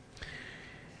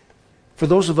For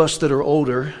those of us that are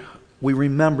older, we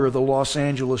remember the Los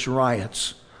Angeles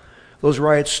riots. Those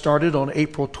riots started on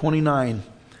April 29,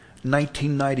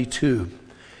 1992.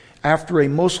 After a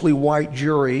mostly white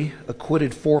jury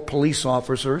acquitted 4 police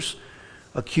officers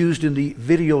accused in the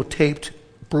videotaped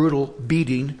brutal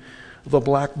beating of a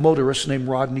black motorist named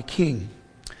Rodney King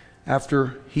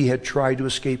after he had tried to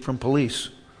escape from police.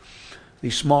 The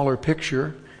smaller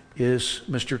picture is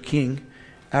Mr. King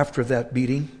after that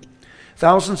beating.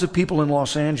 Thousands of people in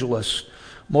Los Angeles,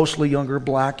 mostly younger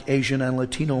black, Asian, and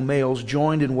Latino males,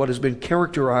 joined in what has been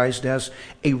characterized as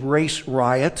a race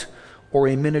riot or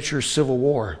a miniature civil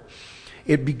war.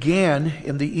 It began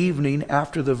in the evening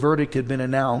after the verdict had been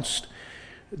announced,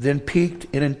 then peaked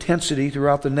in intensity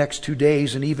throughout the next 2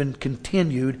 days and even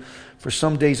continued for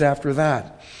some days after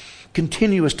that.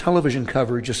 Continuous television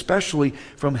coverage, especially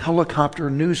from helicopter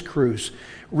news crews,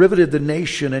 riveted the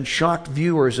nation and shocked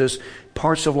viewers as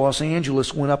parts of Los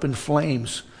Angeles went up in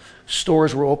flames.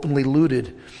 Stores were openly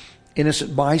looted.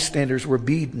 Innocent bystanders were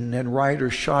beaten and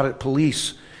rioters shot at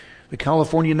police. The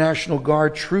California National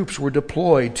Guard troops were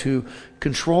deployed to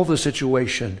control the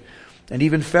situation, and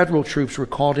even federal troops were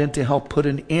called in to help put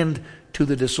an end to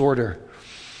the disorder.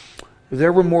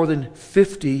 There were more than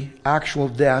 50 actual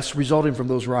deaths resulting from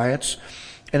those riots,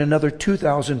 and another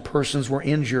 2,000 persons were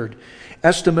injured.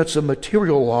 Estimates of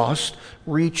material loss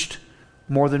reached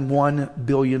more than $1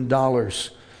 billion.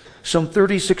 Some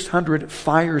 3,600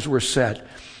 fires were set,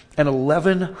 and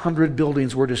 1,100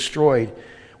 buildings were destroyed,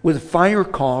 with fire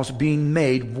calls being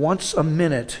made once a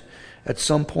minute at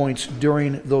some points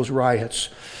during those riots.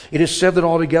 It is said that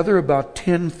altogether about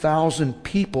 10,000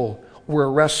 people were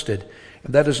arrested,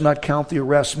 and that does not count the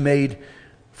arrests made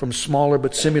from smaller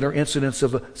but similar incidents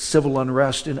of civil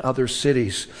unrest in other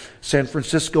cities. San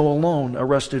Francisco alone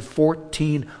arrested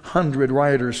 1,400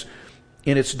 rioters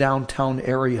in its downtown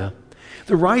area.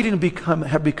 The rioting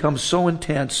had become so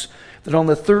intense that on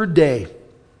the third day,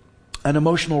 an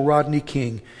emotional Rodney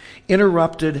King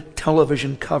interrupted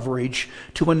television coverage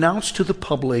to announce to the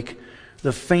public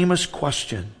the famous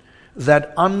question,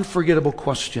 that unforgettable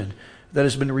question that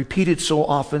has been repeated so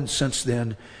often since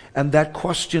then. And that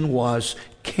question was,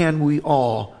 can we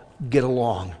all get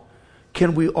along?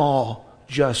 Can we all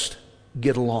just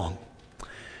get along?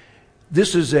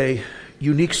 This is a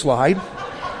unique slide.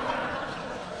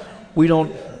 We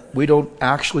don't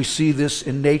actually see this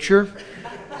in nature.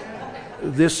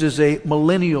 This is a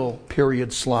millennial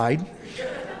period slide.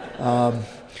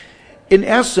 In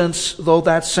essence, though,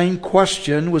 that same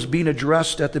question was being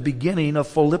addressed at the beginning of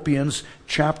Philippians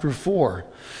chapter 4,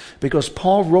 because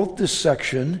Paul wrote this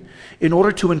section in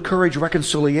order to encourage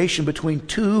reconciliation between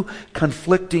 2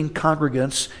 conflicting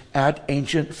congregants at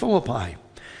ancient Philippi.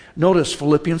 Notice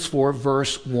Philippians 4,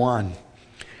 verse 1.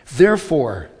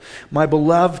 Therefore, my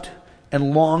beloved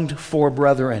and longed for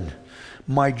brethren,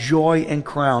 my joy and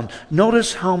crown.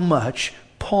 Notice how much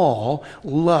Paul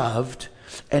loved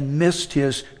and missed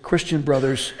his Christian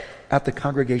brothers at the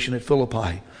congregation at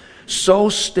Philippi. So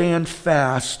stand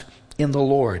fast in the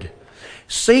Lord.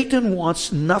 Satan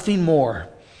wants nothing more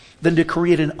than to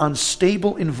create an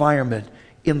unstable environment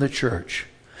in the church.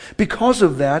 Because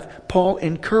of that, Paul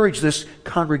encouraged this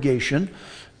congregation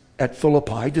at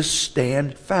Philippi to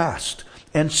stand fast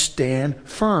and stand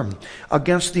firm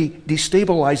against the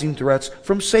destabilizing threats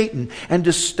from Satan. And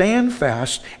to stand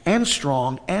fast and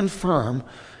strong and firm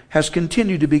has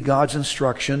continued to be God's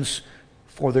instructions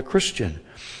for the Christian.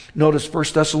 Notice 1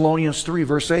 Thessalonians 3,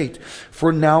 verse 8.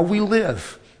 For now we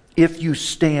live if you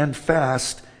stand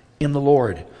fast in the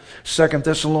Lord. 2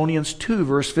 Thessalonians 2,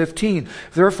 verse 15.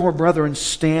 Therefore, brethren,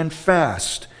 stand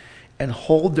fast and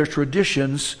hold their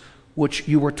traditions which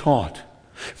you were taught.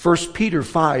 1 Peter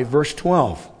 5, verse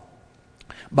 12.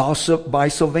 By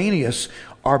Silvanus,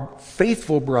 our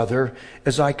faithful brother,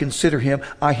 as I consider him,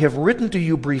 I have written to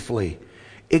you briefly,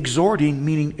 exhorting,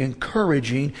 meaning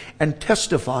encouraging, and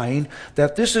testifying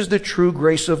that this is the true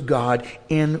grace of God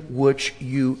in which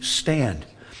you stand.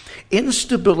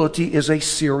 Instability is a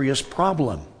serious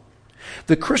problem.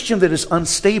 The Christian that is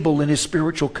unstable in his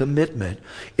spiritual commitment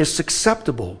is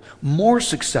more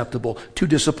susceptible to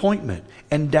disappointment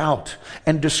and doubt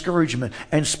and discouragement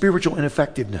and spiritual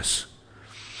ineffectiveness.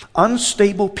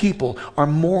 Unstable people are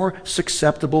more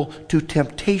susceptible to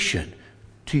temptation,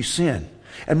 to sin,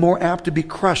 and more apt to be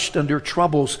crushed under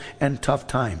troubles and tough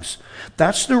times.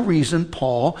 That's the reason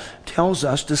Paul tells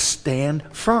us to stand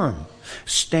firm.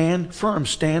 Stand firm,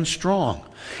 stand strong.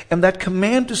 And that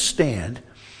command to stand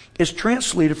is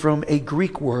translated from a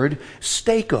Greek word,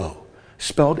 steko,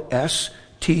 spelled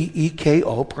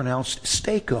S-T-E-K-O, pronounced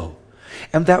steko.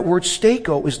 And that word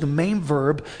steko is the main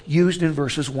verb used in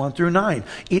verses 1 through 9.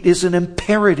 It is an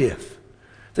imperative.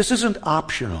 This isn't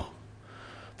optional.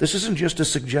 This isn't just a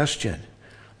suggestion.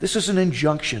 This is an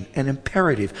injunction, an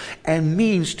imperative, and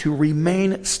means to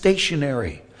remain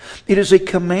stationary. It is a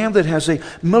command that has a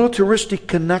militaristic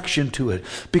connection to it,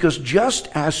 because just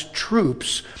as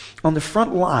troops on the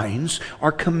front lines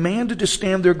are commanded to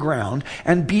stand their ground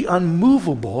and be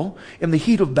unmovable in the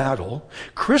heat of battle,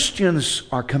 Christians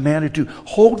are commanded to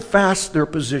hold fast their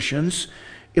positions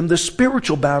in the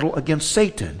spiritual battle against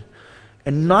Satan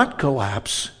and not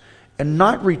collapse and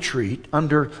not retreat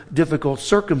under difficult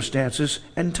circumstances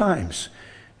and times,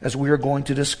 as we are going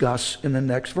to discuss in the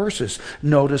next verses.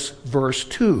 Notice verse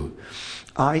 2.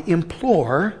 I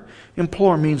implore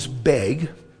means beg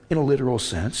in a literal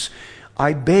sense.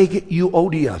 I beg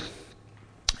Euodia,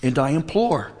 and I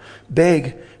implore,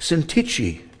 beg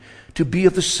Syntyche, to be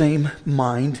of the same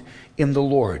mind in the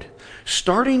Lord.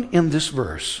 Starting in this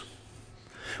verse,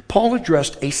 Paul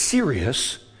addressed a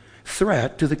serious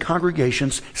threat to the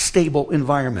congregation's stable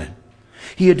environment.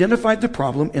 He identified the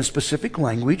problem in specific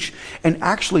language and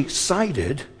actually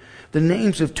cited the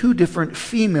names of two different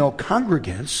female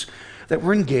congregants that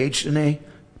were engaged in a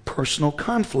personal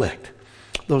conflict.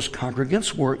 Those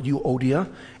congregants were Euodia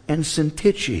and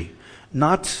Syntyche,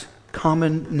 not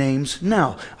common names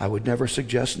now. I would never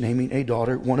suggest naming a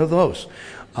daughter one of those.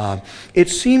 It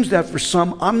seems that for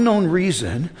some unknown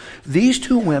reason, these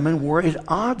two women were at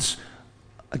odds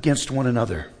against one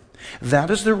another. That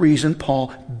is the reason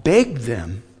Paul begged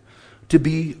them to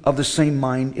be of the same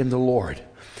mind in the Lord.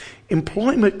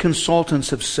 Employment consultants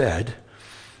have said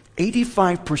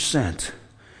 85%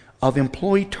 of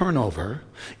employee turnover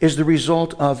is the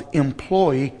result of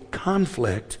employee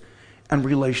conflict and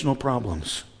relational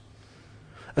problems.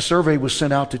 A survey was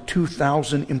sent out to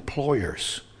 2,000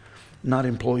 employers, not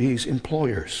employees,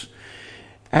 employers,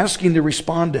 asking the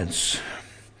respondents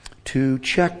to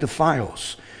check the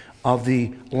files of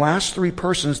the last 3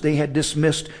 persons they had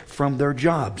dismissed from their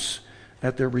jobs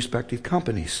at their respective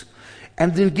companies,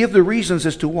 and then give the reasons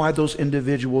as to why those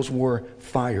individuals were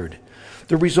fired.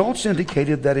 The results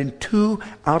indicated that in 2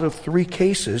 out of 3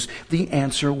 cases, the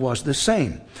answer was the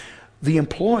same. The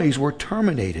employees were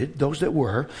terminated, those that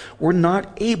were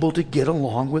not able to get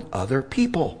along with other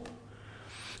people.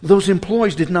 Those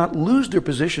employees did not lose their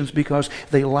positions because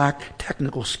they lacked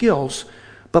technical skills,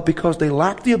 but because they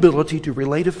lacked the ability to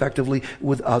relate effectively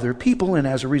with other people, and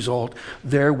as a result,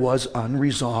 there was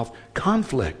unresolved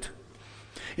conflict.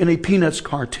 In a Peanuts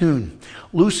cartoon,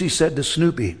 Lucy said to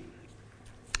Snoopy,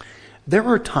 "There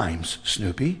are times,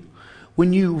 Snoopy,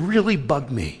 when you really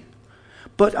bug me.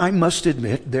 But I must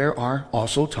admit, there are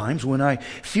also times when I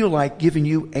feel like giving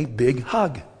you a big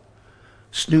hug."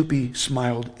 Snoopy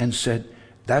smiled and said,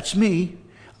 "That's me.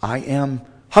 I am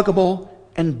huggable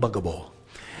and buggable."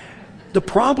 The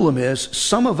problem is,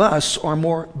 some of us are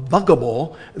more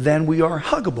buggable than we are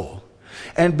huggable.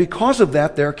 And because of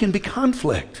that, there can be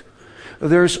conflict.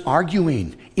 There's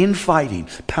arguing, infighting,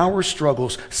 power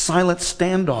struggles, silent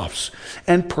standoffs,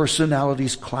 and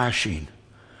personalities clashing.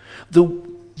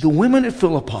 The women at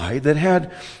Philippi that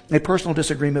had a personal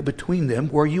disagreement between them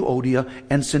were Euodia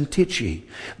and Syntyche.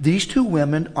 These 2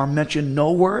 women are mentioned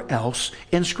nowhere else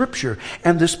in Scripture.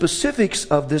 And the specifics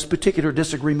of this particular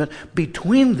disagreement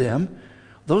between them,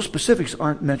 those specifics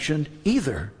aren't mentioned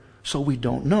either. So we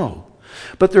don't know.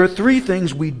 But there are 3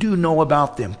 things we do know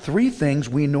about them. 3 things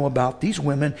we know about these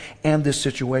women and this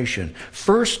situation.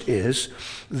 First is,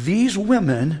 these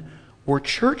women were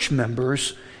church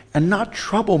members and not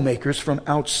troublemakers from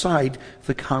outside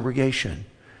the congregation.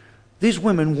 These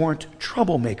women weren't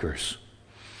troublemakers.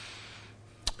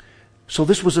 So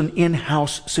this was an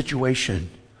in-house situation.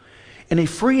 In a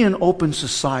free and open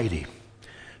society,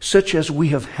 such as we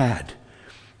have had,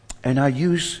 and I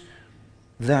use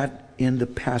that in the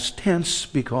past tense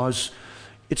because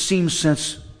it seems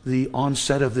since the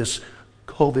onset of this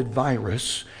COVID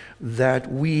virus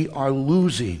that we are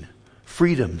losing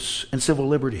freedoms and civil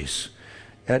liberties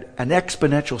at an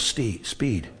exponential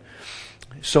speed.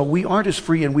 So we aren't as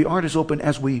free and we aren't as open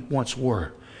as we once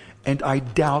were. And I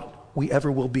doubt we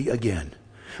ever will be again.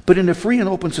 But in a free and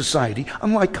open society,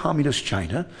 unlike communist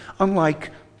China, unlike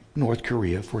North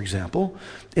Korea, for example,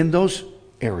 in those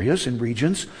areas and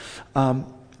regions,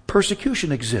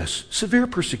 persecution exists, severe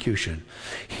persecution.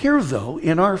 Here, though,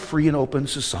 in our free and open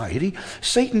society,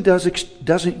 Satan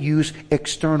doesn't use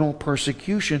external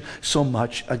persecution so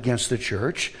much against the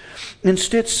church.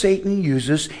 Instead, Satan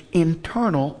uses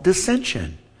internal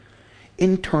dissension.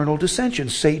 Internal dissension.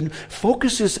 Satan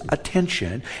focuses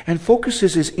attention and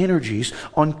focuses his energies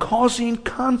on causing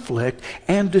conflict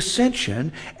and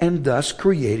dissension and thus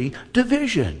creating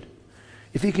division.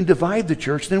 If he can divide the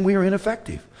church, then we are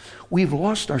ineffective. We've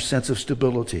lost our sense of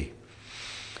stability.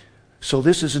 So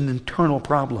this is an internal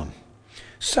problem.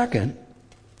 Second,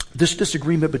 this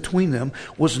disagreement between them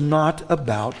was not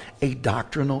about a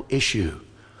doctrinal issue.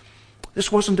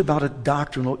 This wasn't about a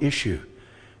doctrinal issue.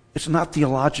 It's not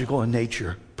theological in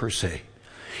nature, per se.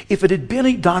 If it had been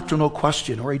a doctrinal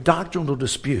question or a doctrinal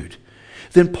dispute,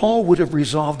 then Paul would have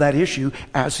resolved that issue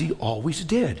as he always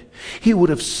did. He would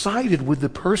have sided with the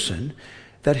person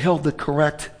that held the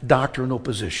correct doctrinal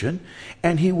position,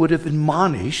 and he would have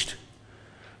admonished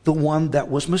the one that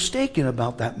was mistaken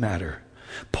about that matter.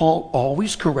 Paul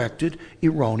always corrected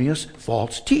erroneous,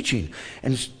 false teaching,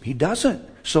 and he doesn't.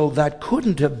 So that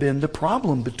couldn't have been the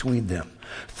problem between them.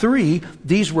 3,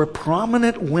 these were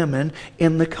prominent women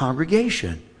in the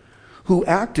congregation who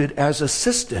acted as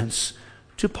assistants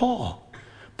to Paul.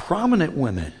 Prominent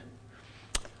women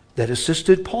that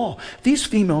assisted Paul. These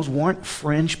females weren't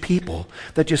fringe people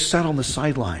that just sat on the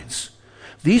sidelines.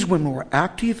 These women were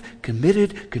active,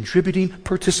 committed, contributing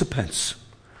participants.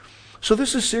 So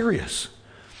this is serious.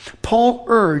 Paul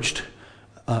urged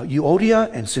Euodia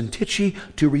and Syntyche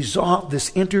to resolve this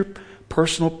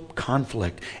interpersonal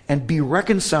conflict and be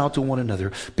reconciled to one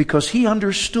another, because he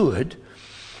understood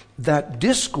that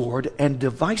discord and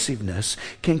divisiveness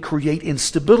can create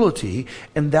instability,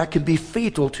 and that can be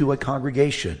fatal to a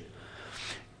congregation.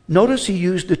 Notice he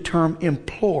used the term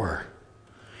implore.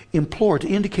 Implore to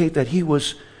indicate that he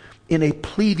was in a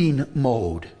pleading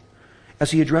mode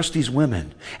as he addressed these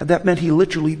women. And that meant he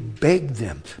literally begged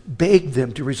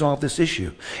them to resolve this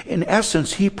issue. In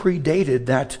essence, he predated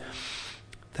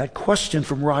that question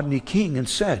from Rodney King and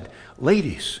said,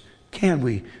 ladies, can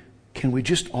we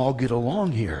just all get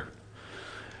along here?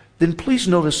 Then please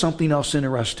notice something else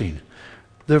interesting.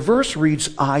 The verse reads,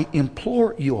 I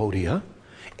implore Euodia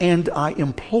and I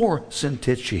implore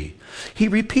Syntyche. He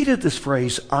repeated this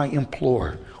phrase, I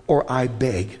implore, or I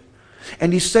beg.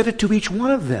 And he said it to each one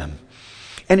of them.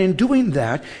 And in doing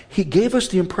that, he gave us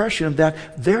the impression that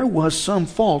there was some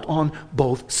fault on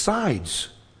both sides.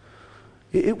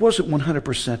 It wasn't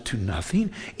 100% to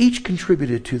nothing. Each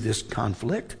contributed to this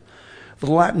conflict.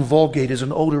 The Latin Vulgate is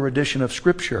an older edition of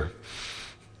Scripture.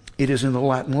 It is in the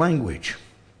Latin language.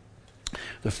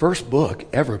 The first book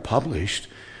ever published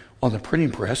on the printing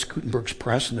press, Gutenberg's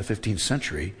press in the 15th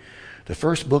century, the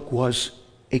first book was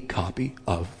a copy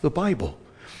of the Bible.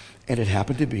 And it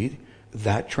happened to be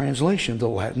that translation, the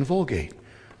Latin Vulgate,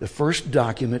 the first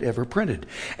document ever printed.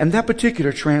 And that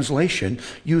particular translation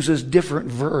uses different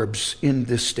verbs in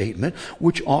this statement,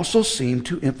 which also seem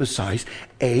to emphasize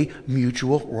a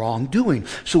mutual wrongdoing.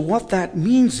 So what that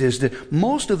means is that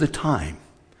most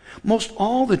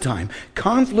all the time,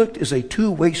 conflict is a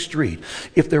two-way street.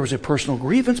 If there is a personal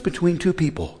grievance between two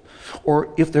people,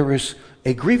 or if there is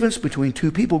a grievance between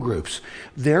two people groups,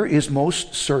 there is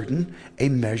most certain a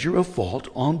measure of fault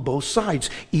on both sides.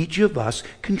 Each of us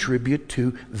contribute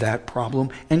to that problem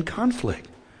and conflict.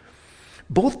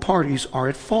 Both parties are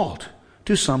at fault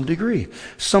to some degree.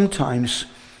 Sometimes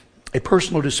a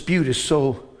personal dispute is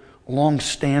so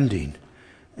long-standing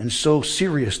and so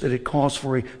serious that it calls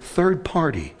for a third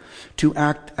party to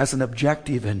act as an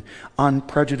objective and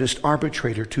unprejudiced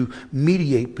arbitrator to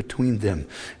mediate between them.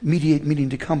 Mediate meaning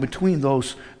to come between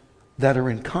those that are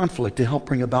in conflict to help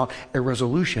bring about a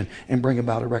resolution and bring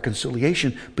about a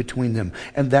reconciliation between them.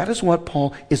 And that is what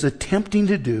Paul is attempting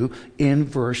to do in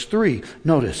verse 3.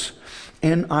 Notice,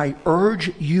 and I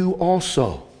urge you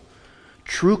also,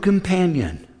 true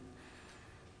companion,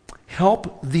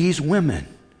 help these women,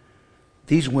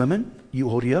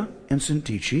 Euodia and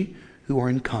Syntyche, who are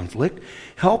in conflict.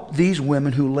 Help these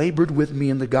women who labored with me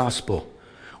in the gospel,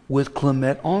 with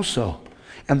Clement also,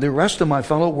 and the rest of my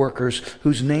fellow workers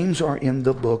whose names are in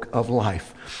the book of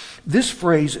life. This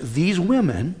phrase, these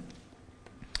women,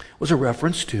 was a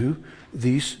reference to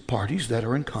these parties that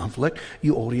are in conflict,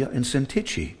 Euodia and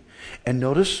Syntyche. And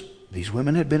notice, these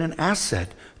women had been an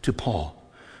asset to Paul,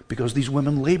 because these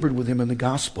women labored with him in the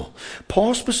gospel.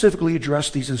 Paul specifically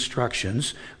addressed these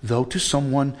instructions, though, to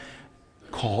someone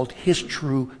called his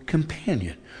true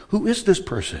companion. Who is this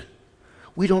person?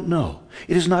 We don't know.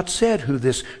 It is not said who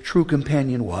this true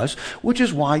companion was, which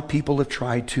is why people have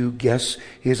tried to guess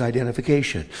his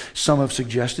identification. Some have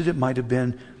suggested it might have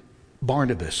been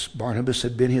Barnabas. Barnabas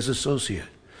had been his associate.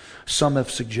 Some have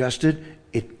suggested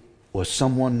it was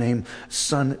someone named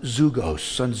Son Zugos.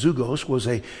 Son Zugos was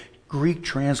a Greek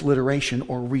transliteration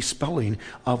or respelling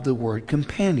of the word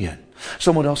companion.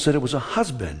 Someone else said it was a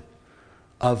husband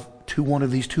to one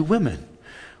of these two women,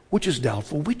 which is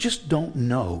doubtful. We just don't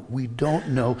know. We don't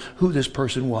know who this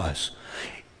person was.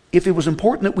 If it was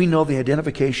important that we know the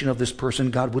identification of this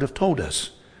person, God would have told us.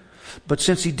 But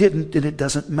since he didn't, then it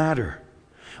doesn't matter.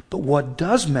 But what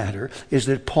does matter is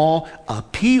that Paul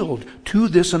appealed to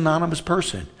this anonymous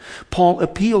person. Paul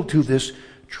appealed to this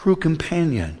true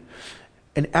companion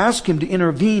and asked him to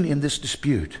intervene in this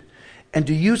dispute and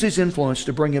to use his influence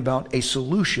to bring about a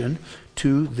solution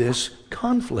to this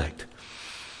conflict.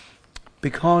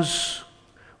 Because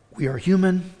we are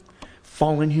human,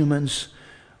 fallen humans,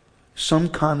 some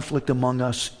conflict among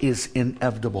us is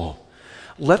inevitable.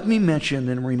 Let me mention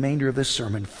in the remainder of this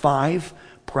sermon 5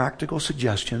 practical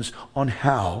suggestions on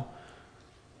how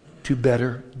to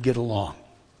better get along.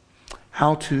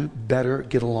 How to better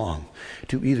get along.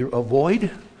 To either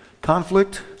avoid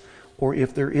conflict, or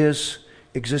if there is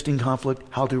existing conflict,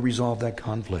 how to resolve that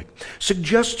conflict.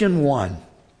 Suggestion 1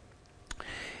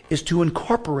 is to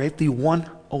incorporate the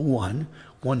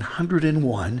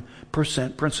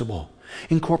 101% principle.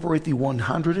 Incorporate the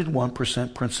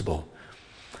 101% principle.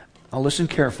 Now listen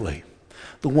carefully.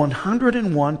 The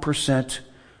 101%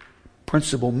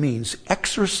 principle means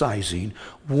exercising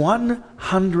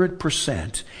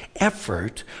 100%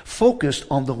 effort focused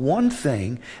on the one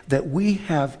thing that we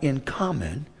have in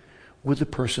common with the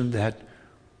person that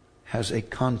has a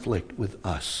conflict with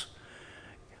us.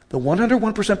 The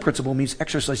 101% principle means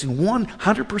exercising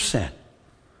 100%,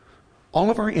 all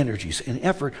of our energies and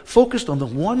effort focused on the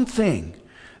one thing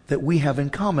that we have in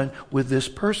common with this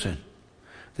person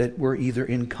that we're either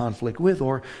in conflict with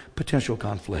or potential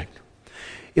conflict.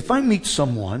 If I meet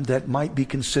someone that might be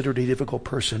considered a difficult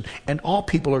person, and all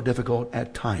people are difficult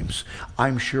at times,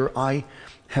 I'm sure I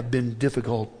have been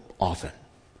difficult often.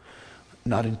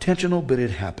 Not intentional, but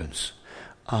it happens.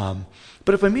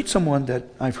 But if I meet someone that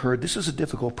I've heard, this is a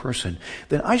difficult person,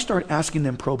 then I start asking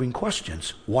them probing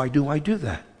questions. Why do I do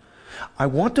that? I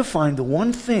want to find the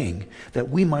one thing that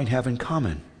we might have in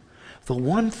common. The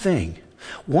one thing.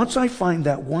 Once I find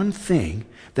that one thing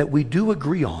that we do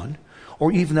agree on,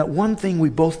 or even that one thing we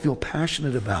both feel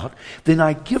passionate about, then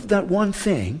I give that one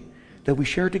thing that we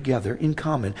share together in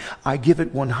common, I give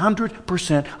it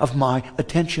 100% of my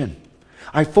attention.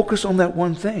 I focus on that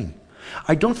one thing.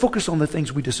 I don't focus on the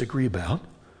things we disagree about.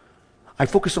 I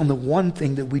focus on the one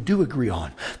thing that we do agree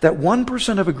on. That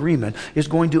 1% of agreement is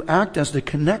going to act as the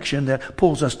connection that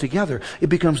pulls us together. It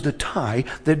becomes the tie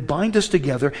that binds us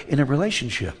together in a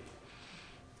relationship.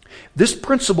 This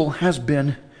principle has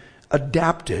been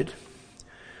adapted.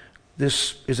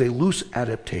 This is a loose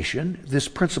adaptation. This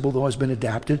principle, though, has been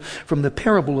adapted from the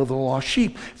parable of the lost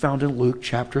sheep found in Luke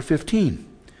chapter 15.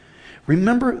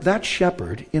 Remember, that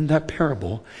shepherd in that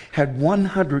parable had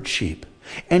 100 sheep,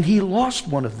 and he lost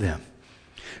one of them.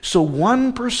 So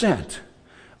 1%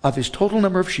 of his total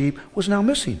number of sheep was now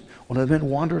missing. One of them had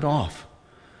wandered off.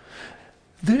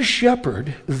 This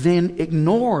shepherd then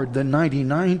ignored the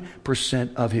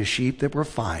 99% of his sheep that were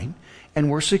fine and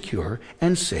were secure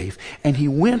and safe, and he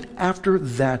went after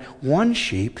that one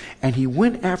sheep, and he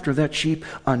went after that sheep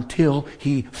until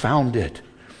he found it.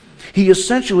 He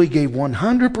essentially gave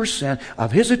 100%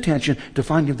 of his attention to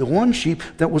finding the one sheep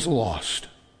that was lost.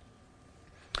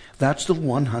 That's the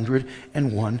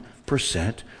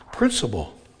 101%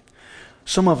 principle.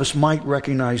 Some of us might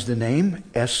recognize the name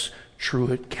S.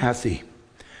 Truett Cathy.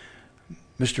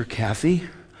 Mr. Cathy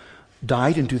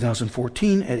died in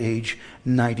 2014 at age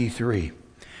 93.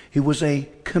 He was a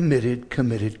committed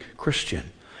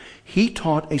Christian. He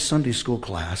taught a Sunday school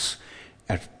class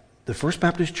at the First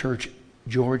Baptist Church,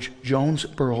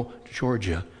 Jonesboro,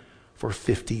 Georgia, for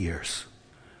 50 years.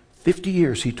 50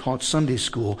 years he taught Sunday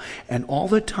school, and all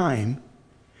the time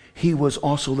he was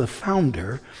also the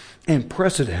founder and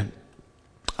president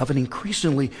of an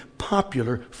increasingly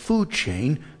popular food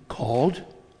chain called,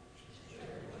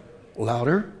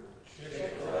 louder,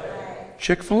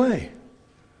 Chick-fil-A.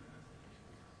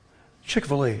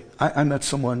 Chick-fil-A. I met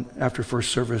someone after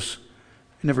first service,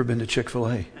 never been to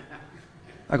Chick-fil-A.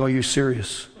 I go, are you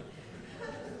serious?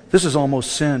 This is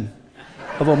almost sin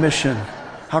of omission.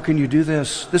 How can you do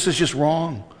this? This is just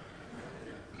wrong.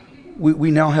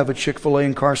 We now have a Chick-fil-A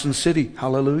in Carson City.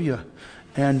 Hallelujah.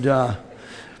 And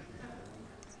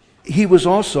he was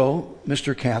also,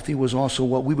 Mr. Cathy, was also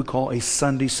what we would call a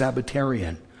Sunday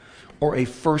Sabbatarian, or a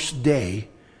first day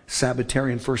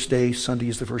Sabbatarian. First day, Sunday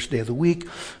is the first day of the week,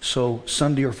 so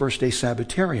Sunday or first day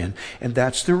Sabbatarian. And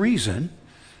that's the reason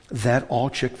that all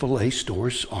Chick-fil-A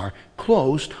stores are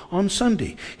closed on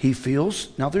Sunday. He feels,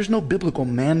 now there's no biblical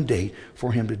mandate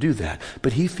for him to do that,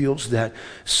 but he feels that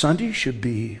Sunday should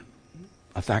be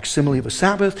a facsimile of a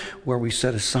Sabbath where we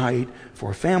set aside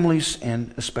for families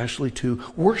and especially to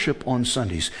worship on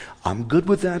Sundays. I'm good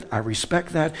with that. I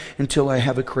respect that until I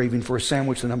have a craving for a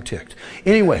sandwich and I'm ticked.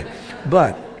 Anyway,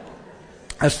 but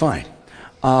that's fine.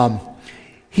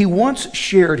 He once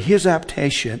shared his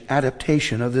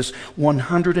adaptation of this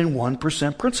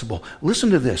 101% principle. Listen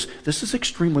to this. This is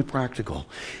extremely practical.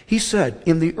 He said,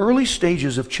 in the early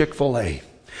stages of Chick-fil-A,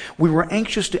 we were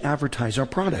anxious to advertise our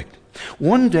product.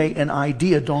 One day, an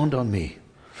idea dawned on me.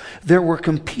 There were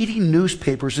competing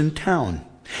newspapers in town,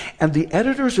 and the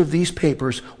editors of these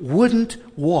papers wouldn't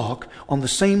walk on the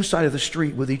same side of the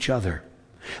street with each other.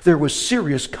 There was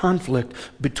serious conflict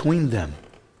between them.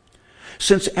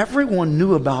 Since everyone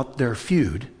knew about their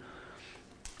feud,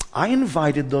 I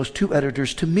invited those two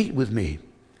editors to meet with me.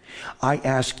 I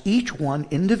asked each one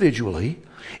individually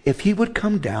if he would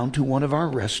come down to one of our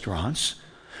restaurants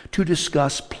to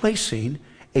discuss placing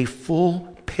a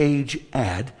full-page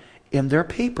ad in their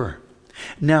paper.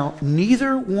 Now,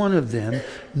 neither one of them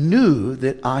knew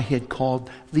that I had called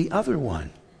the other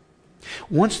one.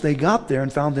 Once they got there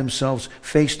and found themselves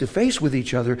face to face with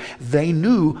each other, they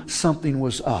knew something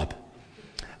was up.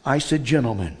 I said,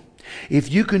 gentlemen,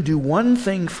 if you can do one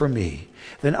thing for me,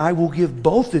 then I will give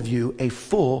both of you a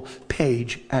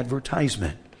full-page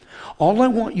advertisement. All I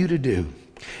want you to do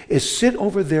is sit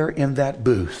over there in that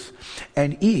booth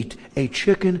and eat a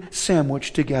chicken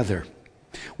sandwich together.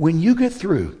 When you get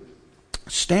through,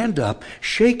 stand up,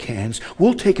 shake hands,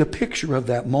 we'll take a picture of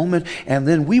that moment, and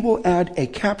then we will add a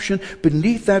caption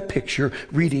beneath that picture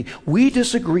reading, we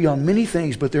disagree on many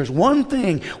things, but there's one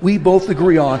thing we both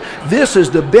agree on. This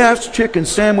is the best chicken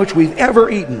sandwich we've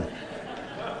ever eaten.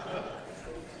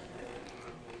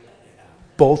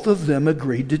 Both of them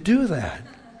agreed to do that.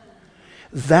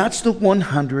 That's the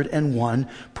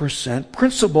 101%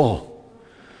 principle.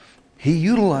 He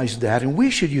utilized that, and we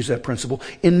should use that principle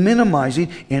in minimizing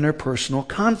interpersonal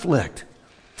conflict.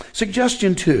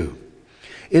 Suggestion 2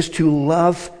 is to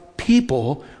love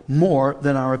people more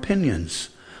than our opinions.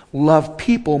 Love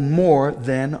people more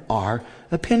than our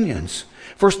opinions.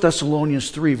 1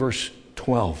 Thessalonians 3, verse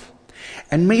 12.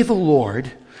 And may the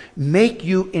Lord make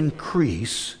you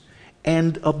increase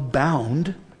and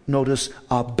abound, notice,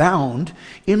 abound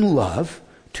in love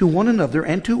to one another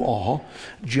and to all,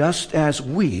 just as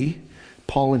we,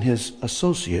 Paul and his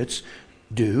associates,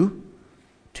 do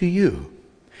to you.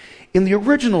 In the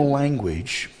original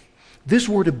language, this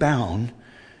word abound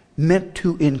meant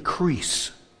to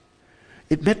increase.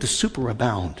 It meant to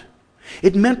superabound.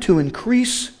 It meant to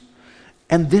increase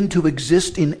and then to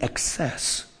exist in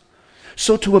excess.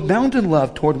 So to abound in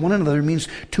love toward one another means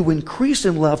to increase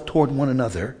in love toward one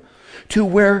another to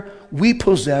where we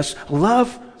possess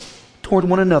love toward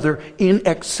one another in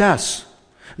excess.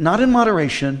 Not in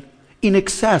moderation, in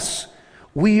excess.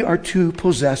 We are to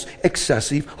possess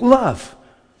excessive love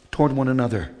toward one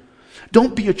another.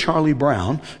 Don't be a Charlie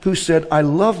Brown who said, I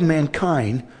love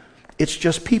mankind, it's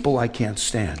just people I can't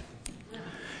stand.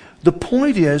 The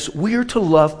point is, we are to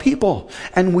love people,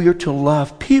 and we are to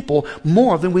love people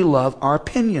more than we love our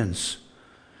opinions.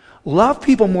 Love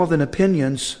people more than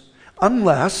opinions,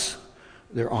 unless,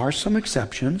 there are some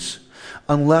exceptions,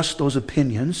 unless those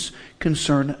opinions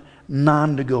concern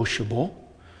non-negotiable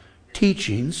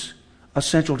teachings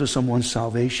essential to someone's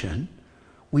salvation.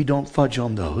 We don't fudge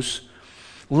on those.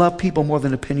 Love people more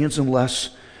than opinions unless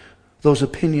those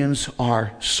opinions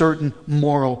are certain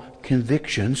moral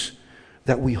convictions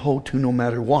that we hold to no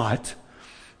matter what.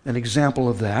 An example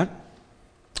of that,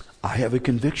 I have a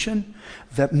conviction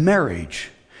that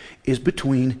marriage is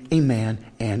between a man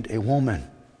and a woman.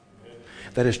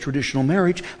 That is traditional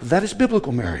marriage. That is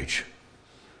biblical marriage.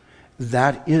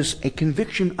 That is a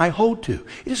conviction I hold to.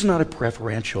 It is not a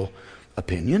preferential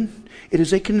opinion. It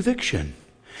is a conviction.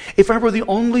 If I were the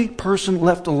only person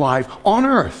left alive on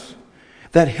earth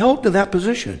that held to that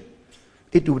position,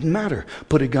 it wouldn't matter.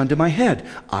 Put a gun to my head.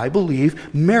 I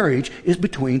believe marriage is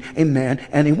between a man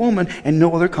and a woman, and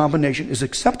no other combination is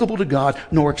acceptable to God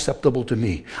nor acceptable to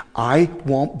me. I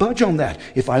won't budge on that.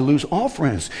 If I lose all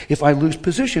friends, if I lose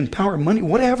position, power, money,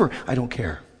 whatever, I don't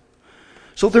care.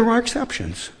 So there are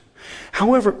exceptions.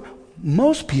 However,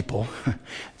 most people,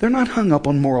 they're not hung up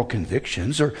on moral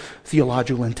convictions or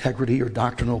theological integrity or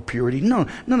doctrinal purity. No,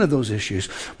 none of those issues.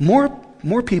 More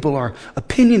people are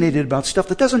opinionated about stuff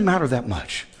that doesn't matter that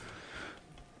much.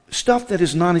 Stuff that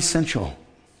is non-essential.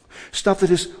 Stuff that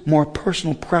is more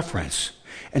personal preference.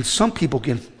 And some people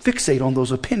can fixate on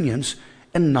those opinions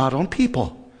and not on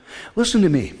people. Listen to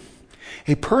me.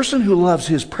 A person who loves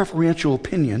his preferential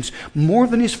opinions more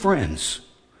than his friends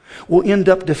will end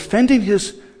up defending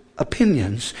his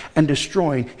opinions and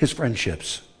destroying his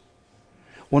friendships.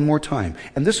 One more time.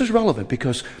 And this is relevant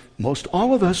because most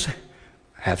all of us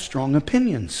have strong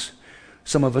opinions.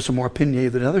 Some of us are more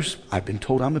opinionated than others. I've been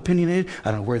told I'm opinionated.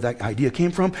 I don't know where that idea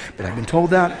came from, but I've been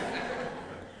told that.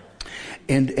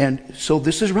 And so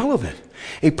this is relevant.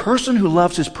 A person who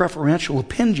loves his preferential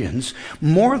opinions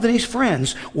more than his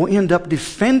friends will end up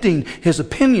defending his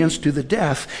opinions to the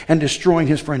death and destroying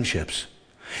his friendships.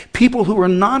 People who are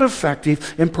not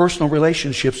effective in personal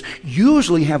relationships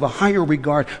usually have a higher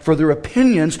regard for their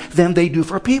opinions than they do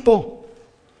for people.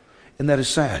 And that is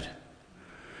sad.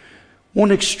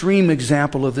 One extreme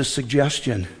example of this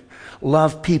suggestion,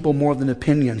 love people more than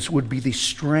opinions, would be the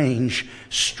strange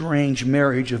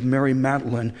marriage of Mary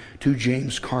Matalin to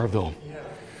James Carville.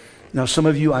 Now, some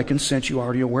of you, I can sense you are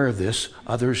already aware of this.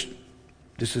 Others,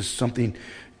 this is something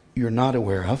you're not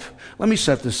aware of. Let me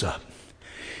set this up.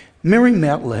 Mary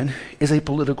Matalin is a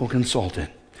political consultant.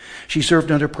 She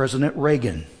served under President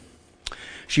Reagan.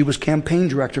 She was campaign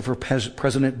director for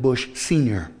President Bush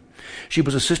Sr. She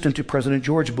was assistant to President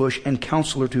George Bush and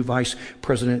counselor to Vice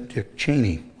President Dick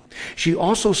Cheney. She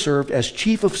also served as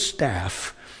chief of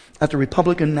staff at the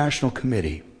Republican National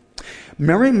Committee.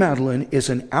 Mary Matalin is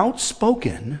an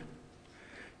outspoken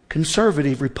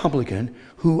conservative Republican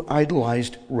who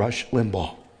idolized Rush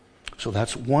Limbaugh. So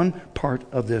that's one part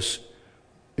of this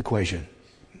equation,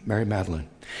 Mary Matalin.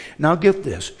 Now get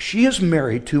this. She is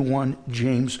married to one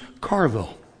James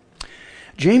Carville.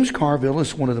 James Carville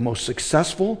is one of the most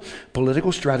successful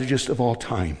political strategists of all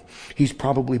time. He's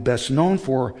probably best known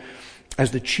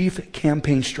as the chief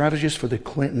campaign strategist for the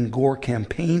Clinton-Gore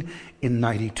campaign in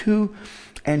 '92,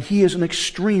 and he is an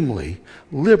extremely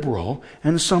liberal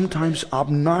and sometimes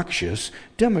obnoxious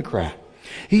Democrat.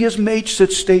 He has made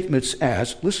such statements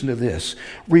as, listen to this,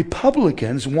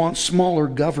 Republicans want smaller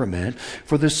government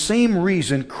for the same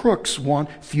reason crooks want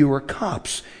fewer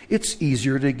cops. It's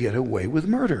easier to get away with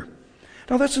murder.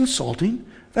 Now that's insulting,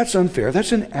 that's unfair,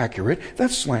 that's inaccurate,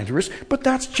 that's slanderous, but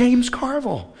that's James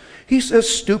Carville. He says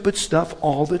stupid stuff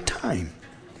all the time.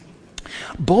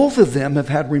 Both of them have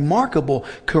had remarkable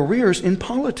careers in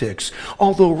politics,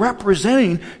 although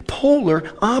representing polar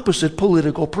opposite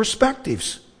political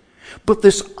perspectives. But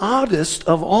this oddest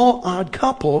of all odd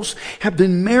couples have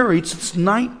been married since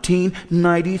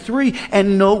 1993,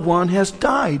 and no one has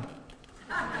died.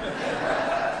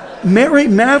 Mary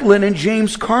Matalin and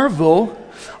James Carville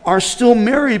are still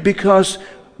married because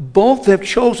both have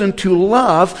chosen to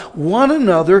love one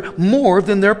another more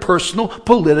than their personal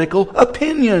political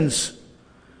opinions.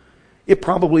 It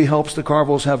probably helps the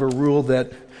Carvilles have a rule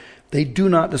that they do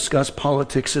not discuss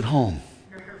politics at home.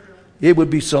 It would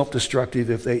be self-destructive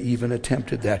if they even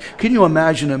attempted that. Can you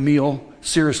imagine a meal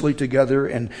seriously together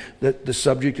and the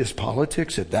subject is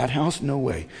politics at that house? No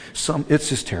way. It's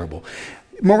just terrible.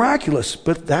 Miraculous,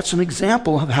 but that's an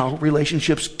example of how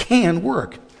relationships can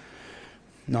work.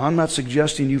 Now, I'm not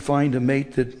suggesting you find a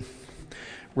mate that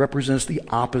represents the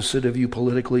opposite of you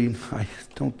politically. I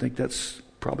don't think that's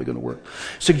probably going to work.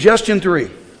 Suggestion three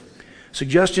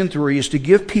is to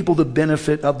give people the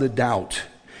benefit of the doubt.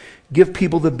 Give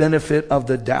people the benefit of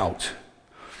the doubt.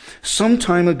 Some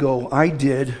time ago, I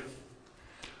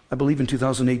believe in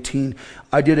 2018,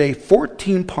 I did a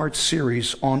 14-part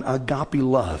series on agape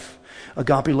love.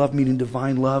 Agape love meaning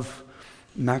divine love,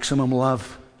 maximum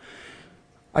love.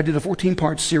 I did a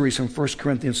 14-part series from 1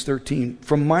 Corinthians 13.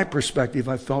 From my perspective,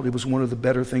 I felt it was one of the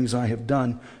better things I have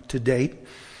done to date.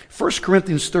 1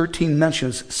 Corinthians 13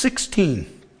 mentions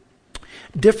 16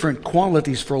 different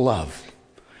qualities for love.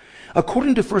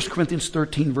 According to 1 Corinthians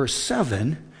 13, verse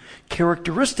 7,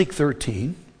 characteristic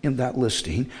 13 in that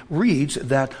listing reads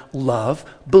that love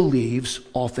believes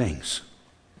all things.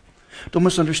 Don't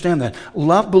misunderstand that.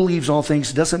 Love believes all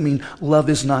things doesn't mean love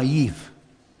is naive.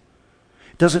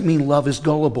 It doesn't mean love is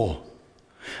gullible.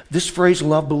 This phrase,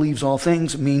 love believes all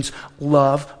things, means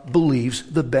love believes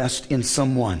the best in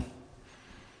someone.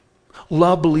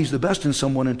 Love believes the best in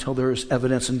someone until there is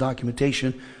evidence and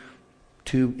documentation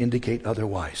to indicate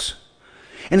otherwise.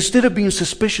 Instead of being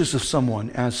suspicious of someone,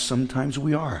 as sometimes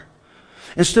we are,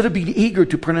 instead of being eager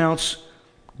to pronounce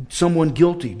someone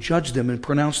guilty, judge them and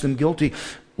pronounce them guilty,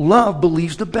 love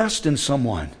believes the best in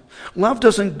someone. Love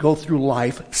doesn't go through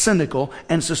life cynical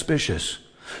and suspicious,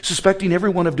 suspecting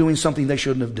everyone of doing something they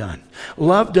shouldn't have done.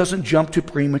 Love doesn't jump to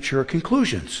premature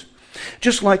conclusions.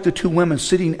 Just like the two women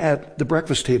sitting at the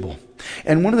breakfast table,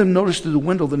 and one of them noticed through the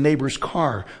window the neighbor's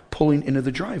car pulling into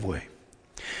the driveway.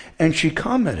 And she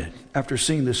commented after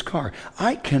seeing this car,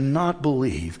 "I cannot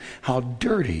believe how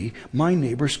dirty my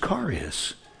neighbor's car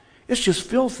is. It's just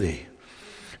filthy."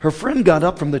 Her friend got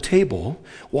up from the table,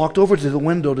 walked over to the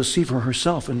window to see for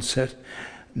herself and said,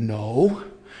 "No,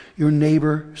 your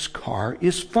neighbor's car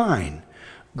is fine.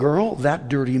 Girl, that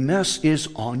dirty mess is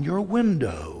on your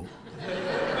window."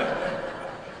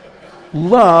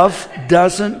 Love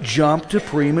doesn't jump to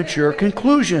premature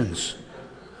conclusions.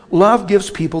 Love gives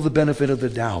people the benefit of the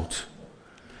doubt.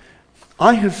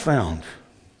 I have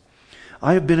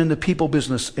been in the people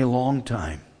business a long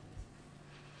time.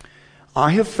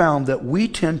 I have found that we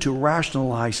tend to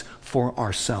rationalize for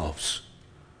ourselves,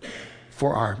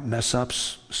 for our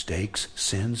mess-ups, mistakes,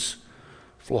 sins,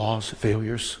 flaws,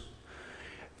 failures.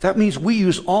 That means we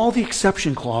use all the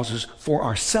exception clauses for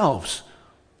ourselves.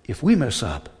 If we mess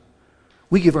up,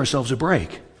 we give ourselves a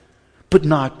break, but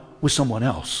not with someone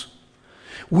else.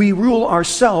 We rule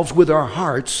ourselves with our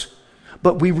hearts,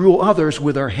 but we rule others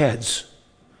with our heads.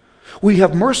 We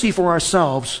have mercy for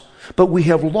ourselves, but we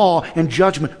have law and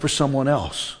judgment for someone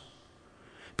else.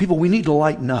 People, we need to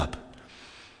lighten up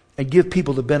and give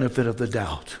people the benefit of the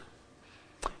doubt.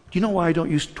 Do you know why I don't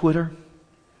use Twitter?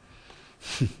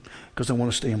 Because I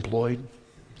want to stay employed?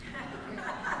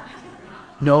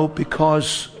 No,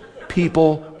 because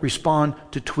people respond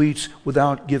to tweets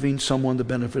without giving someone the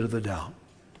benefit of the doubt.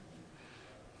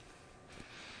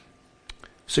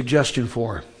 Suggestion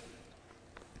 4.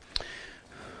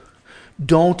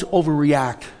 Don't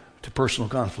overreact to personal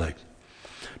conflict.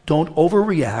 Don't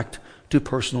overreact to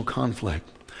personal conflict.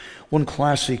 One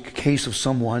classic case of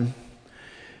someone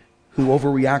who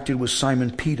overreacted was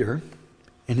Simon Peter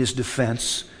in his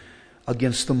defense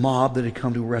against the mob that had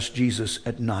come to arrest Jesus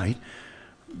at night.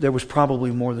 There was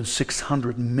probably more than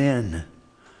 600 men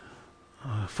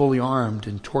fully armed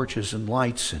in torches and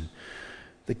lights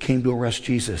that came to arrest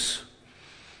Jesus.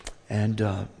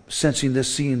 And seeing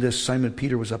this, Simon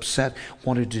Peter was upset,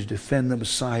 wanted to defend the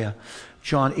Messiah.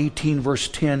 John 18 verse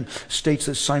 10 states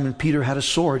that Simon Peter had a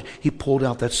sword. He pulled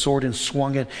out that sword and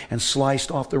swung it and sliced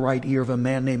off the right ear of a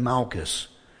man named Malchus.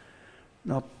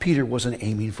 Now, Peter wasn't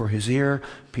aiming for his ear.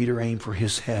 Peter aimed for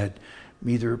his head.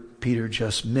 Either Peter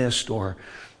just missed or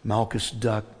Malchus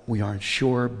ducked. We aren't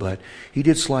sure, but he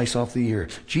did slice off the ear.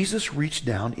 Jesus reached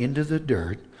down into the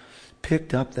dirt,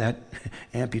 picked up that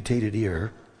amputated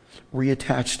ear,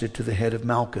 reattached it to the head of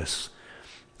Malchus,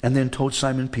 and then told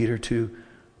Simon Peter to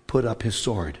put up his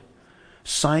sword.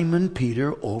 Simon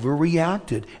Peter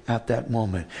overreacted at that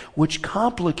moment, which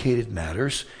complicated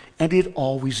matters, and it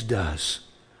always does.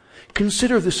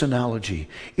 Consider this analogy.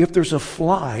 If there's a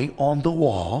fly on the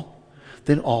wall,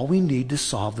 then all we need to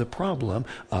solve the problem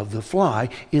of the fly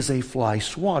is a fly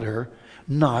swatter,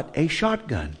 not a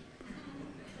shotgun.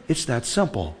 It's that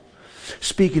simple.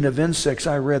 Speaking of insects,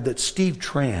 I read that Steve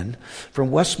Tran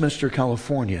from Westminster,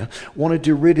 California, wanted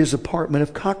to rid his apartment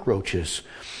of cockroaches.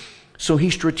 So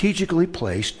he strategically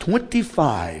placed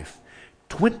 25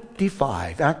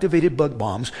 activated bug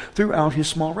bombs throughout his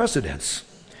small residence.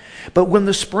 But when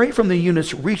the spray from the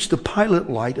units reached the pilot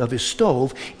light of his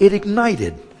stove, it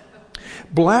ignited,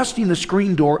 blasting the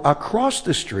screen door across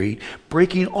the street,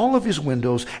 breaking all of his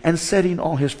windows, and setting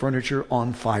all his furniture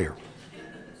on fire.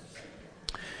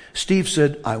 Steve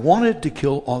said, I wanted to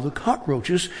kill all the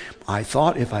cockroaches. I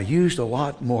thought if I used a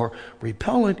lot more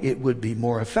repellent, it would be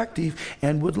more effective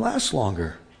and would last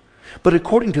longer. But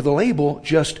according to the label,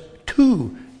 just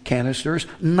 2 canisters,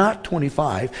 not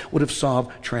 25, would have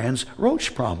solved Tran's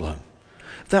roach problem.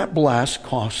 That blast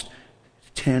cost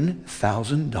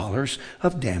 $10,000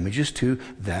 of damages to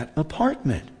that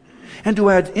apartment. And to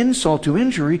add insult to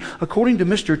injury, according to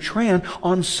Mr. Tran,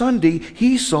 on Sunday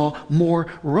he saw more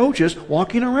roaches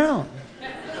walking around.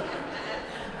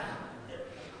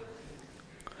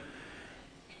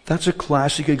 That's a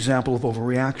classic example of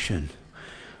overreaction.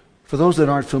 For those that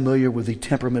aren't familiar with the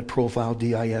temperament profile,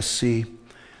 DISC,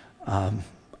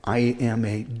 I am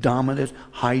a dominant,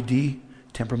 high D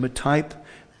temperament type.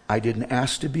 I didn't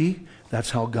ask to be.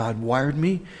 That's how God wired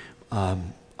me. I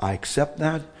accept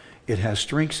that. It has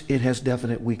strengths. It has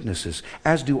definite weaknesses,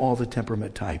 as do all the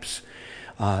temperament types.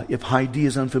 If high D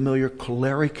is unfamiliar,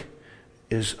 choleric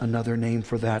is another name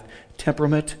for that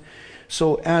temperament.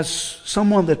 So as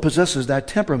someone that possesses that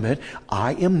temperament,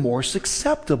 I am more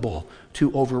susceptible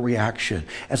to overreaction.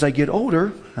 As I get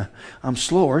older, I'm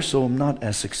slower, so I'm not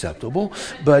as susceptible,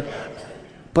 but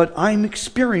I'm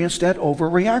experienced at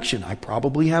overreaction. I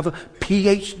probably have a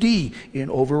PhD in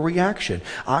overreaction.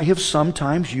 I have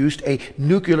sometimes used a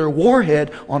nuclear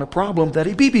warhead on a problem that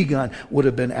a BB gun would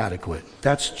have been adequate.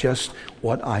 That's just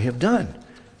what I have done.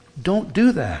 Don't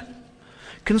do that.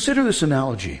 Consider this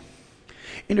analogy.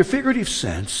 In a figurative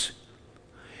sense,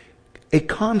 a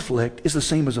conflict is the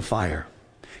same as a fire.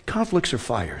 Conflicts are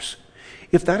fires.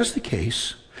 If that is the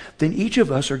case, then each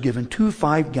of us are given 2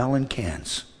 5-gallon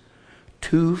cans.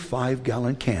 2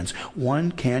 5-gallon cans.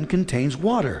 One can contains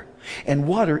water. And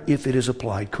water, if it is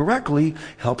applied correctly,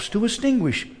 helps to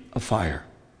extinguish a fire.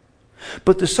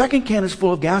 But the second can is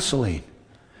full of gasoline.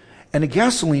 And the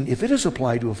gasoline, if it is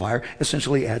applied to a fire,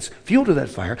 essentially adds fuel to that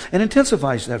fire and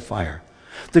intensifies that fire.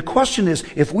 The question is,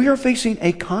 if we are facing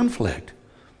a conflict,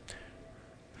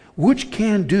 Which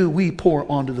can do we pour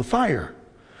onto the fire?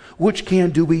 Which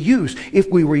can do we use? If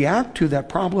we react to that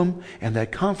problem and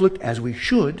that conflict as we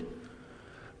should,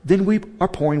 then we are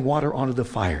pouring water onto the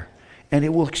fire, and it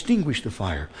will extinguish the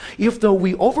fire. If, though,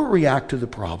 we overreact to the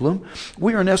problem,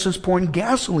 we are in essence pouring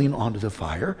gasoline onto the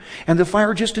fire, and the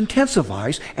fire just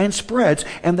intensifies and spreads,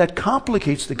 and that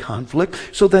complicates the conflict,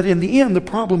 so that in the end the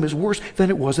problem is worse than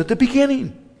it was at the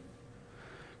beginning.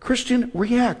 Christian,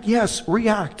 react. Yes,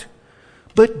 react.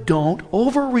 But don't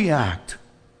overreact.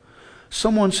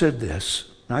 Someone said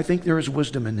this, and I think there is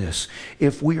wisdom in this.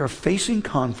 If we are facing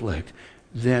conflict,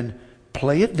 then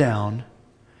play it down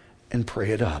and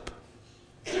pray it up.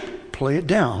 Play it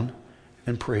down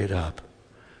and pray it up.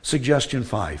 Suggestion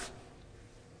 5.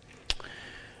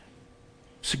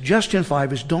 Suggestion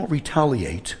 5 is don't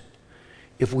retaliate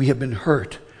if we have been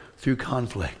hurt through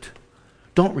conflict.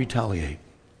 Don't retaliate.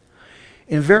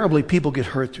 Invariably, people get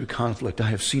hurt through conflict. I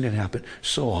have seen it happen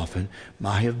so often.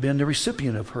 I have been the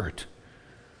recipient of hurt.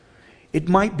 It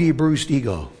might be a bruised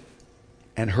ego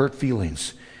and hurt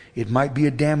feelings. It might be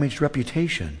a damaged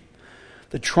reputation.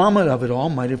 The trauma of it all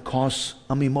might have caused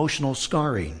some emotional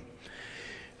scarring.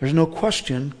 There's no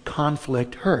question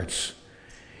conflict hurts.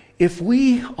 If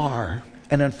we are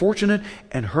an unfortunate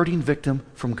and hurting victim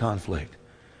from conflict,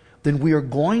 then we are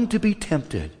going to be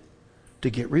tempted to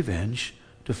get revenge,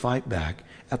 to fight back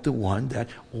at the one that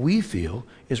we feel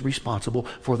is responsible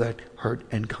for that hurt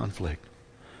and conflict.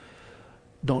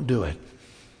 Don't do it.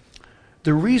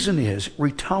 The reason is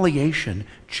retaliation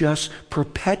just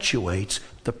perpetuates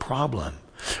the problem.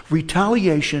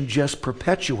 Retaliation just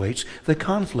perpetuates the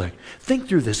conflict. Think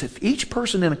through this. If each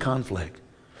person in a conflict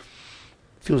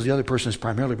feels the other person is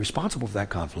primarily responsible for that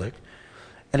conflict,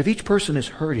 and if each person is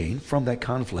hurting from that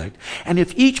conflict, and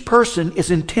if each person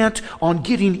is intent on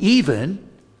getting even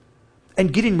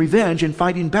and getting revenge and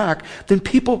fighting back, then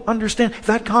people understand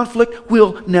that conflict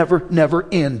will never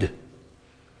end.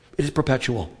 It is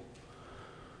perpetual.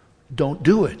 Don't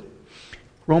do it.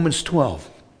 Romans 12,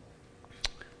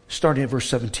 starting at verse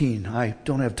 17. I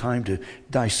don't have time to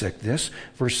dissect this.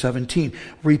 Verse 17.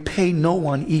 Repay no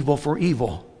one evil for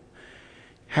evil.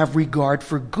 Have regard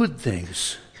for good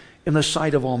things in the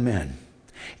sight of all men.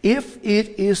 If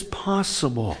it is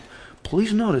possible,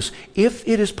 please notice, if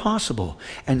it is possible,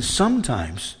 and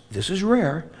sometimes, this is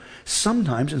rare,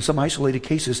 sometimes in some isolated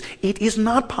cases, it is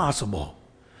not possible.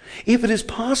 If it is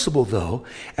possible, though,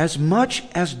 as much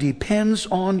as depends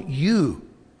on you.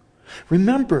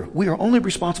 Remember, we are only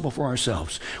responsible for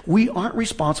ourselves. We aren't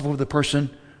responsible for the person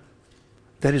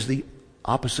that is the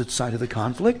opposite side of the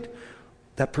conflict.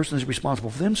 That person is responsible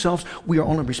for themselves. We are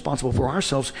only responsible for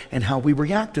ourselves and how we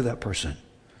react to that person.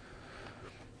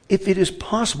 If it is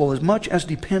possible, as much as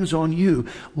depends on you,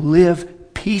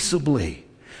 live peaceably.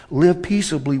 Live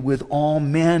peaceably with all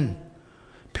men.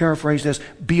 Paraphrased as,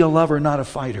 be a lover, not a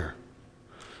fighter.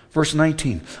 Verse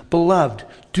 19, Beloved,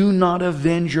 do not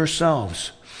avenge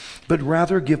yourselves, but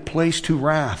rather give place to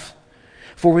wrath.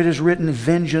 For it is written,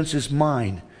 Vengeance is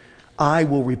mine. I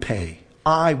will repay,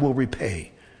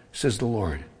 says the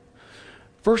Lord.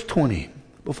 Verse 20,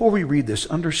 before we read this,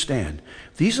 understand,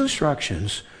 these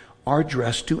instructions are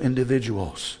addressed to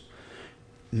individuals,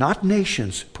 not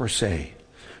nations per se.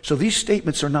 So these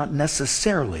statements are not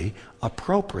necessarily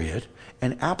appropriate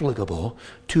and applicable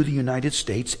to the United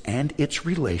States and its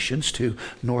relations to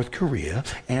North Korea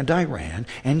and Iran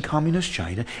and Communist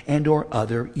China and or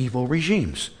other evil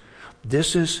regimes.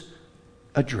 This is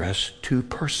addressed to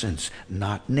persons,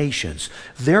 not nations.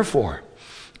 Therefore,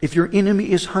 if your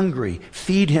enemy is hungry,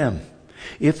 feed him.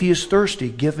 If he is thirsty,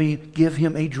 give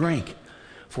him a drink.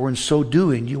 For in so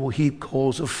doing, you will heap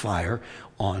coals of fire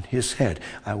on his head.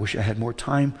 I wish I had more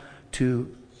time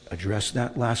to address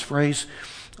that last phrase.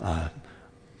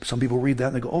 Some people read that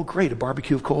and they go, oh great, a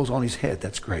barbecue of coals on his head.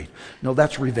 That's great. No,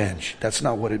 that's revenge. That's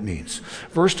not what it means.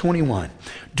 Verse 21,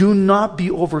 do not be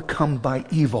overcome by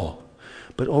evil,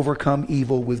 but overcome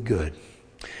evil with good.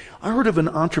 I heard of an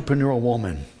entrepreneurial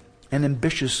woman, an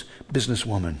ambitious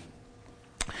businesswoman,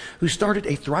 who started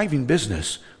a thriving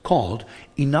business called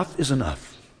Enough is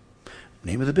Enough.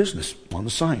 Name of the business on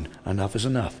the sign, Enough is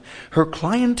Enough. Her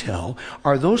clientele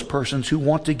are those persons who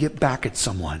want to get back at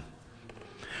someone.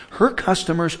 Her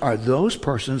customers are those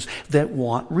persons that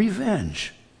want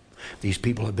revenge. These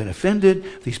people have been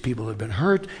offended, these people have been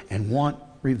hurt, and want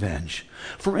revenge.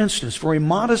 For instance, for a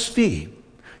modest fee,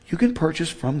 you can purchase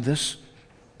from this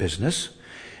business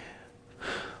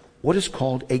what is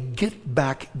called a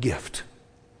get-back gift.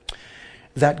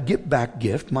 That get-back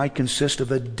gift might consist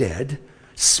of a dead,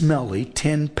 smelly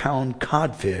 10-pound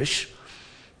codfish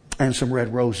and some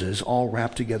red roses all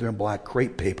wrapped together in black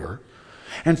crepe paper.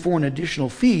 And for an additional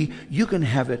fee, you can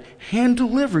have it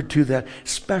hand-delivered to that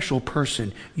special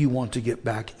person you want to get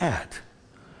back at.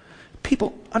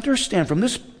 People, understand from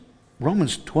this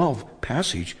Romans 12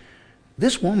 passage,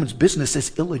 this woman's business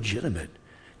is illegitimate.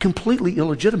 Completely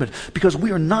illegitimate. Because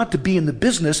we are not to be in the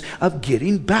business of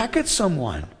getting back at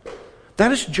someone.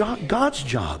 That is God's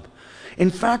job. In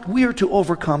fact, we are to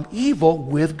overcome evil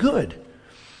with good.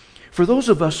 For those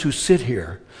of us who sit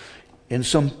here in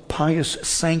some pious,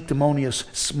 sanctimonious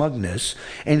smugness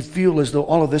and feel as though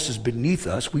all of this is beneath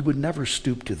us, we would never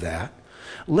stoop to that.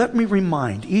 Let me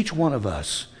remind each one of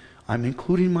us, I'm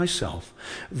including myself,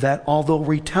 that although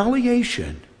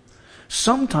retaliation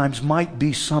sometimes might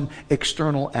be some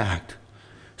external act,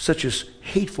 such as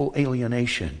hateful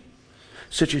alienation,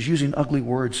 such as using ugly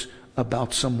words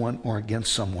about someone or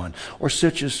against someone, or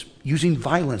such as using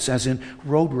violence as in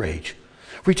road rage.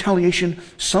 Retaliation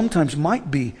sometimes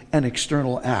might be an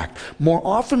external act. More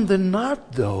often than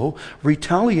not, though,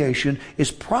 retaliation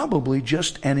is probably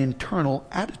just an internal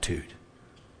attitude.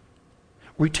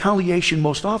 Retaliation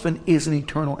most often is an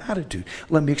internal attitude.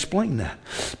 Let me explain that.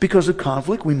 Because of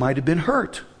conflict, we might have been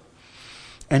hurt.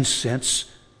 And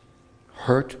since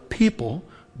hurt people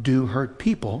do hurt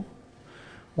people,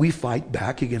 we fight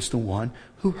back against the one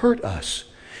who hurt us.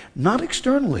 Not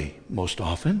externally, most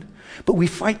often, but we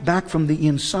fight back from the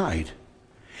inside.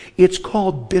 It's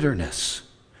called bitterness.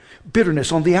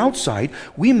 Bitterness. On the outside,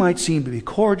 we might seem to be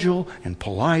cordial and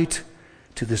polite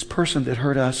to this person that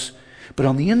hurt us, but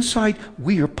on the inside,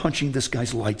 we are punching this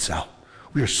guy's lights out.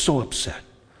 We are so upset.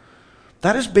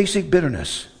 That is basic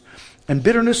bitterness. And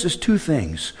bitterness is two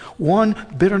things. One,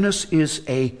 bitterness is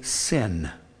a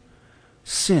sin.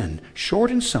 Sin,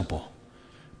 short and simple.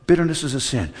 Bitterness is a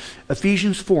sin.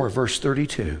 Ephesians 4, verse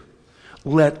 32.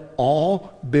 Let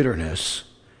all bitterness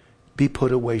be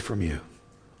put away from you.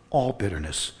 All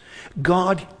bitterness.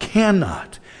 God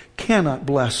cannot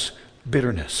bless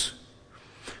bitterness.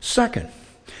 Second,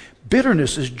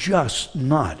 bitterness is just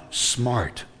not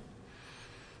smart.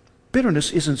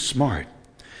 Bitterness isn't smart.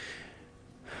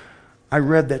 I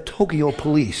read that Tokyo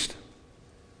police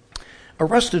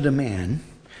arrested a man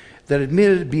that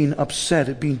admitted being upset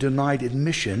at being denied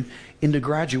admission into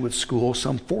graduate school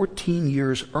some 14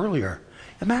 years earlier.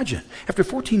 Imagine, after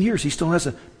 14 years, he still has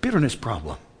a bitterness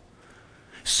problem.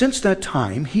 Since that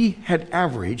time, he had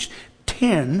averaged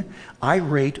 10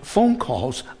 irate phone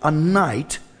calls a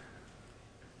night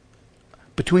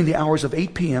between the hours of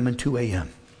 8 p.m. and 2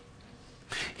 a.m.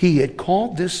 He had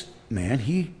called this man,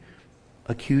 he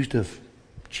accused of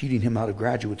cheating him out of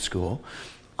graduate school.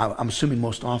 I'm assuming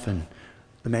most often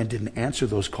the man didn't answer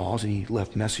those calls and he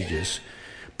left messages.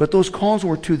 But those calls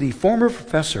were to the former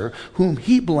professor whom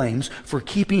he blames for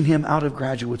keeping him out of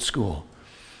graduate school.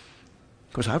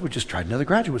 Because I would just try another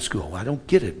graduate school. I don't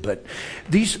get it. But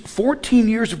these 14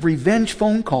 years of revenge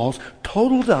phone calls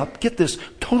totaled up, get this,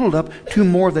 totaled up to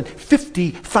more than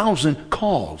 50,000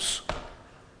 calls.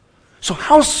 So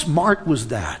how smart was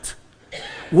that?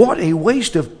 What a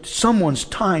waste of someone's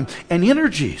time and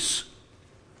energies.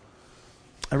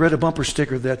 I read a bumper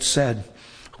sticker that said,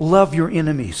 "Love your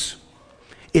enemies.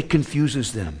 It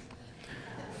confuses them."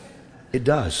 It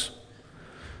does.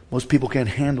 Most people can't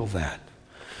handle that.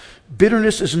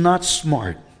 Bitterness is not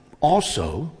smart.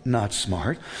 Also not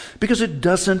smart because it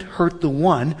doesn't hurt the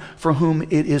one for whom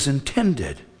it is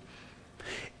intended.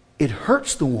 It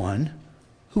hurts the one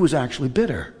who is actually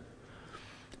bitter.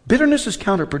 Bitterness is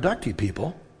counterproductive,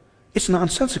 people. It's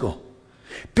nonsensical.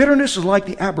 Bitterness is like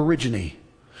the Aborigine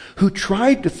who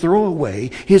tried to throw away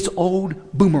his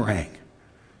old boomerang.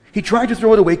 He tried to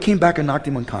throw it away, came back and knocked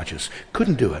him unconscious.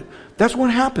 Couldn't do it. That's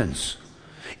what happens.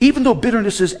 Even though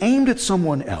bitterness is aimed at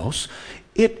someone else,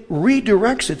 it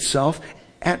redirects itself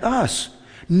at us.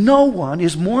 No one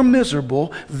is more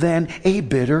miserable than a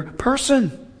bitter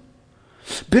person.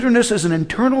 Bitterness is an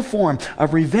internal form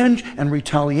of revenge and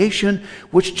retaliation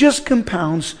which just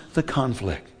compounds the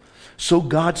conflict. So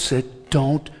God said,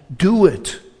 don't do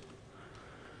it.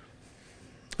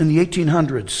 In the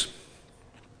 1800s,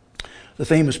 the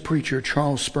famous preacher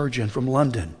Charles Spurgeon from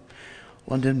London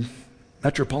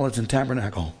Metropolitan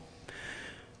Tabernacle,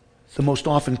 the most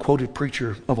often quoted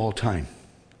preacher of all time.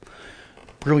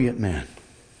 Brilliant man.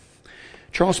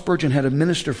 Charles Spurgeon had a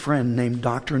minister friend named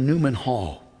Dr. Newman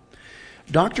Hall.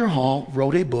 Dr. Hall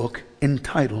wrote a book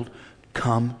entitled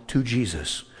Come to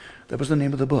Jesus. That was the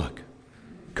name of the book.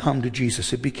 Come to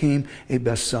Jesus. It became a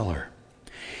bestseller.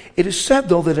 It is said,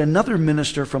 though, that another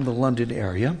minister from the London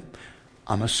area,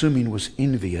 I'm assuming was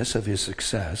envious of his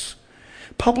success,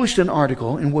 published an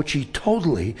article in which he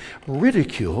totally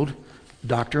ridiculed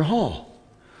Dr. Hall.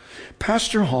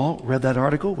 Pastor Hall read that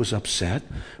article, was upset,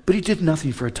 but he did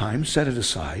nothing for a time, set it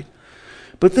aside.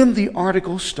 But then the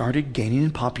article started gaining in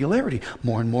popularity.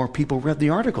 More and more people read the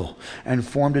article and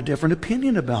formed a different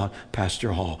opinion about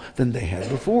Pastor Hall than they had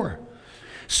before.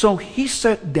 So he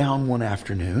sat down one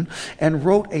afternoon and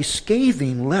wrote a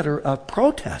scathing letter of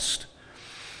protest.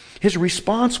 His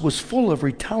response was full of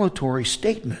retaliatory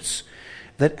statements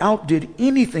that outdid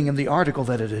anything in the article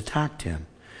that had attacked him.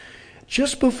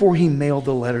 Just before he mailed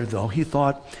the letter, though, he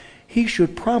thought he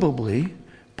should probably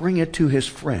bring it to his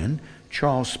friend,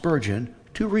 Charles Spurgeon,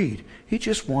 to read. He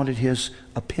just wanted his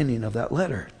opinion of that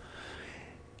letter.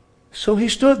 So he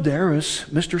stood there as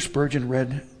Mr. Spurgeon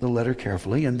read the letter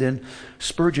carefully, and then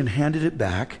Spurgeon handed it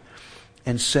back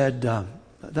and said,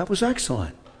 that was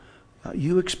excellent.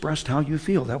 You expressed how you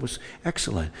feel. That was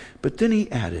excellent. But then he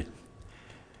added,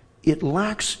 it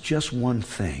lacks just one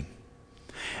thing.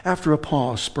 After a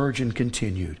pause, Spurgeon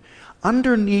continued,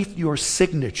 underneath your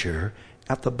signature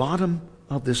at the bottom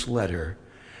of this letter,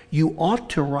 you ought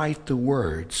to write the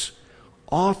words,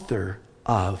 author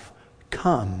of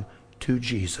Come to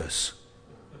Jesus.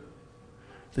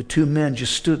 The two men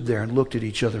just stood there and looked at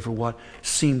each other for what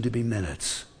seemed to be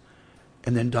minutes.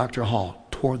 And then Dr. Hall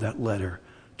tore that letter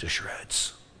to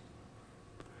shreds.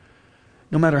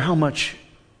 No matter how much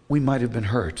we might have been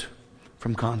hurt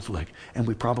from conflict, and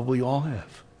we probably all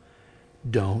have,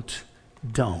 don't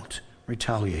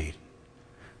retaliate.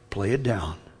 Play it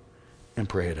down and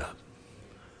pray it up.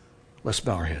 Let's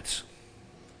bow our heads.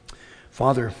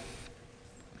 Father,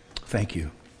 thank you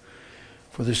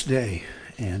for this day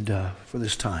and for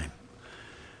this time.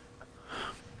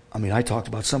 I talked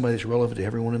about somebody that's relevant to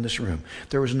everyone in this room.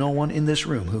 There is no one in this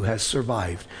room who has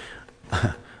survived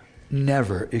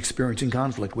never experiencing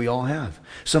conflict. We all have.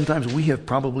 Sometimes we have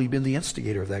probably been the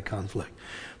instigator of that conflict.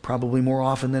 Probably more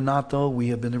often than not, though, we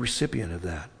have been the recipient of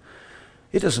that.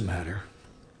 It doesn't matter.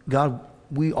 God,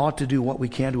 we ought to do what we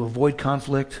can to avoid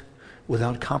conflict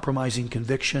without compromising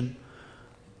conviction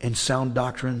and sound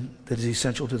doctrine that is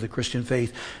essential to the Christian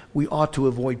faith. We ought to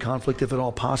avoid conflict if at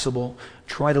all possible.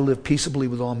 Try to live peaceably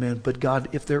with all men. But God,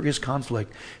 if there is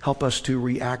conflict, help us to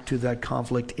react to that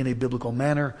conflict in a biblical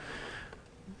manner.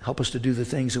 Help us to do the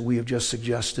things that we have just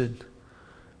suggested.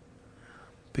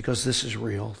 Because this is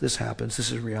real. This happens.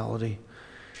 This is reality.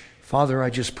 Father, I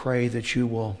just pray that you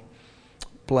will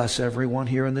bless everyone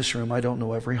here in this room. I don't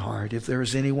know every heart. If there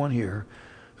is anyone here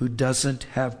who doesn't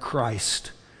have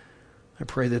Christ, I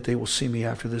pray that they will see me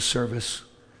after this service.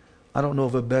 I don't know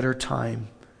of a better time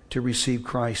to receive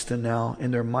Christ than now,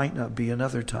 and there might not be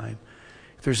another time.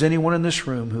 If there's anyone in this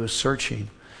room who is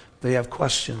searching, they have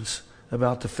questions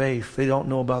about the faith. They don't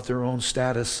know about their own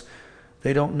status.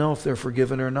 They don't know if they're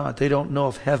forgiven or not. They don't know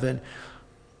if heaven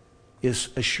is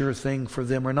a sure thing for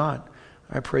them or not.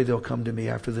 I pray they'll come to me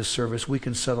after this service. We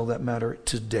can settle that matter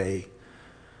today.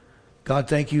 God,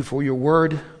 thank you for your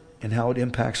word and how it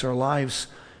impacts our lives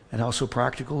and how so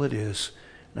practical it is.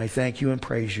 And I thank you and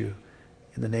praise you.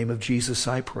 In the name of Jesus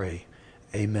I pray.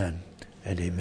 Amen and amen.